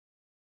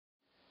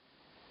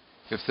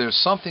If there's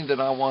something that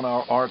I want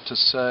our art to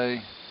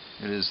say,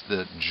 it is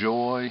that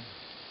joy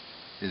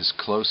is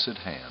close at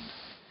hand.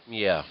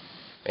 Yeah,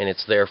 and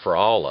it's there for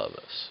all of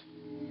us.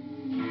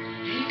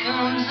 Here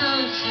comes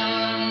the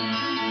sun,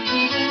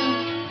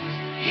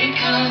 here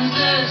comes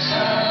the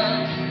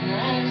sun, and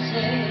I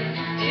say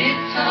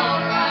it's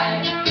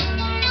alright.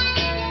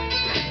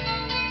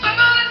 I'm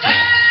gonna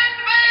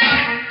take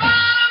back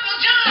Uncle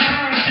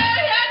John,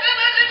 anything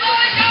that you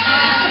want.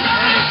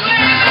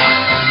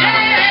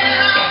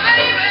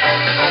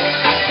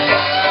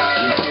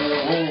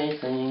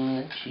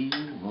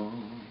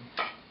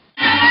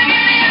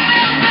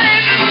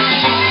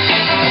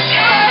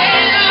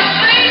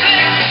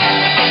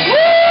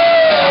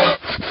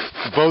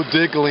 Bo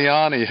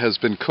Digliani has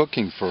been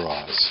cooking for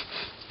us.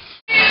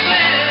 Are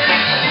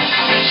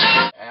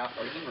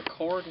you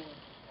recording?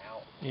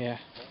 Out. Yeah.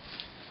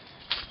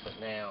 But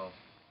now...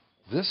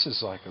 This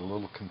is like a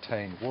little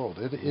contained world.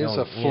 It is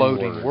No, a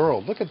floating inward.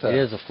 world. Look at that. It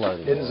is a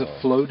floating It world. is a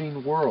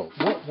floating world.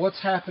 What's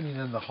happening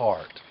in the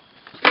heart?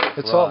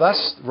 It's Right. all,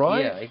 that's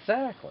right. Yeah,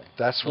 exactly.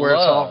 That's The where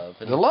it's all, love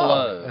and the the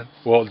love. flow.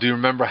 Well, do you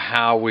remember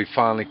how we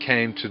finally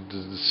came to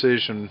the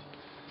decision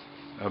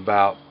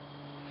about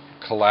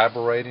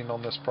collaborating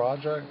on this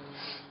project?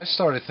 I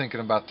started thinking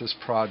about this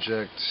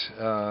project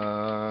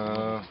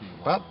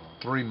about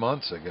 3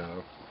 months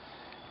ago,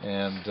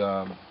 and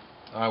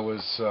I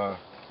was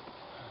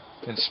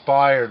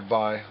inspired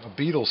by a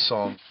Beatles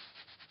song.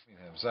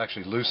 It was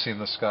actually Lucy in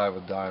the Sky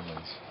with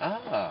Diamonds.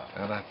 Ah.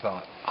 And I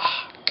thought,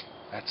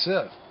 that's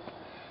it.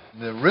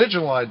 The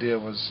original idea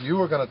was you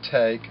were going to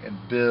take and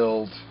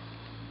build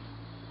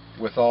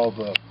with all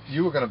the,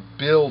 you were going to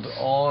build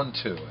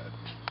onto it.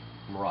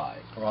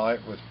 Right. Right?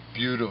 With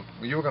beauty.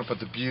 You were going to put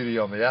the beauty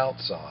on the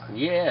outside.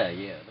 Yeah,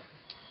 yeah.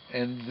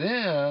 And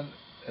then,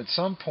 at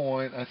some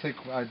point, I think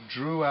I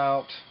drew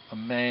out a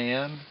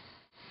man.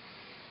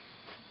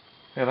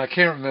 And I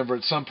can't remember,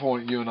 at some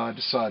point you and I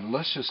decided,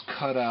 let's just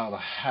cut out a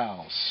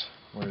house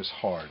where his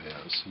heart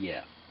is.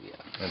 Yeah, yeah.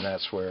 And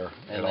that's where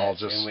And it all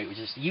just... And we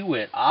just, you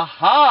went,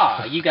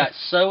 aha! You got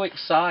so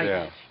excited.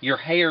 Yeah. Your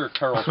hair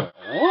curled went,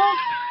 whoop,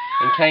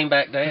 and came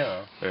back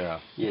down. Yeah.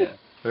 Yeah.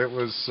 It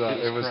was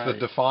the great.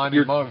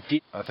 defining moment.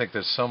 I think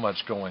there's so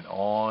much going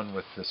on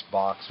with this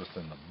box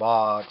within the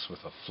box, with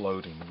a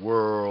floating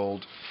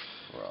world.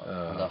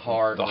 Right. The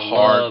heart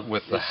love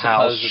with the is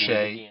house supposedly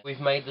shape. begin. We've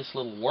made this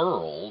little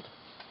world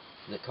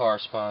that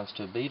corresponds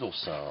to a Beatles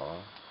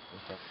song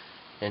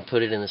and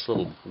put it in this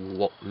little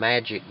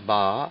magic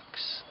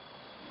box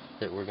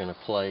that we're going to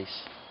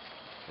place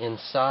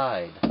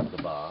inside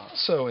the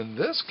box. So in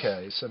this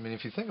case, I mean,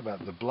 if you think about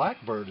it, the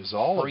blackbird is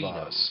all Freedom.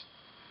 of us.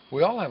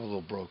 We all have a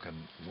little broken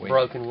wing.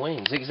 Broken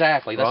wings,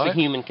 exactly. That's Right?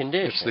 the human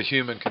condition. It's the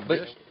human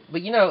condition.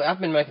 But you know, I've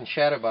been making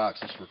shadow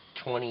boxes for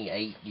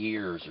 28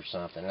 years or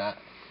something, and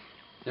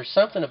there's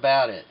something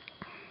about it.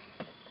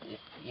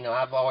 You know,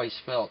 I've always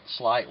felt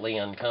slightly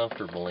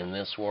uncomfortable in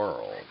this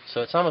world.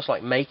 So it's almost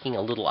like making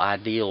a little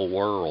ideal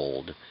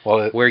world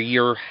where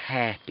you're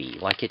happy,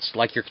 like it's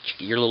like your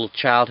little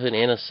childhood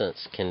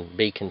innocence can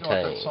be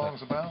contained. You know what that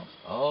song's about?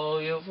 Oh,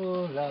 your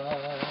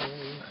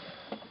life.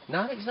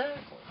 Not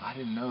exactly. I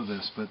didn't know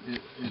this, but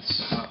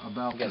it's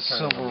about the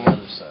civil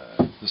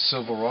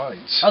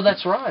rights. Oh,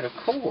 that's right, of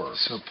course.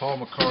 So Paul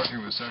McCartney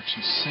was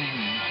actually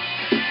singing.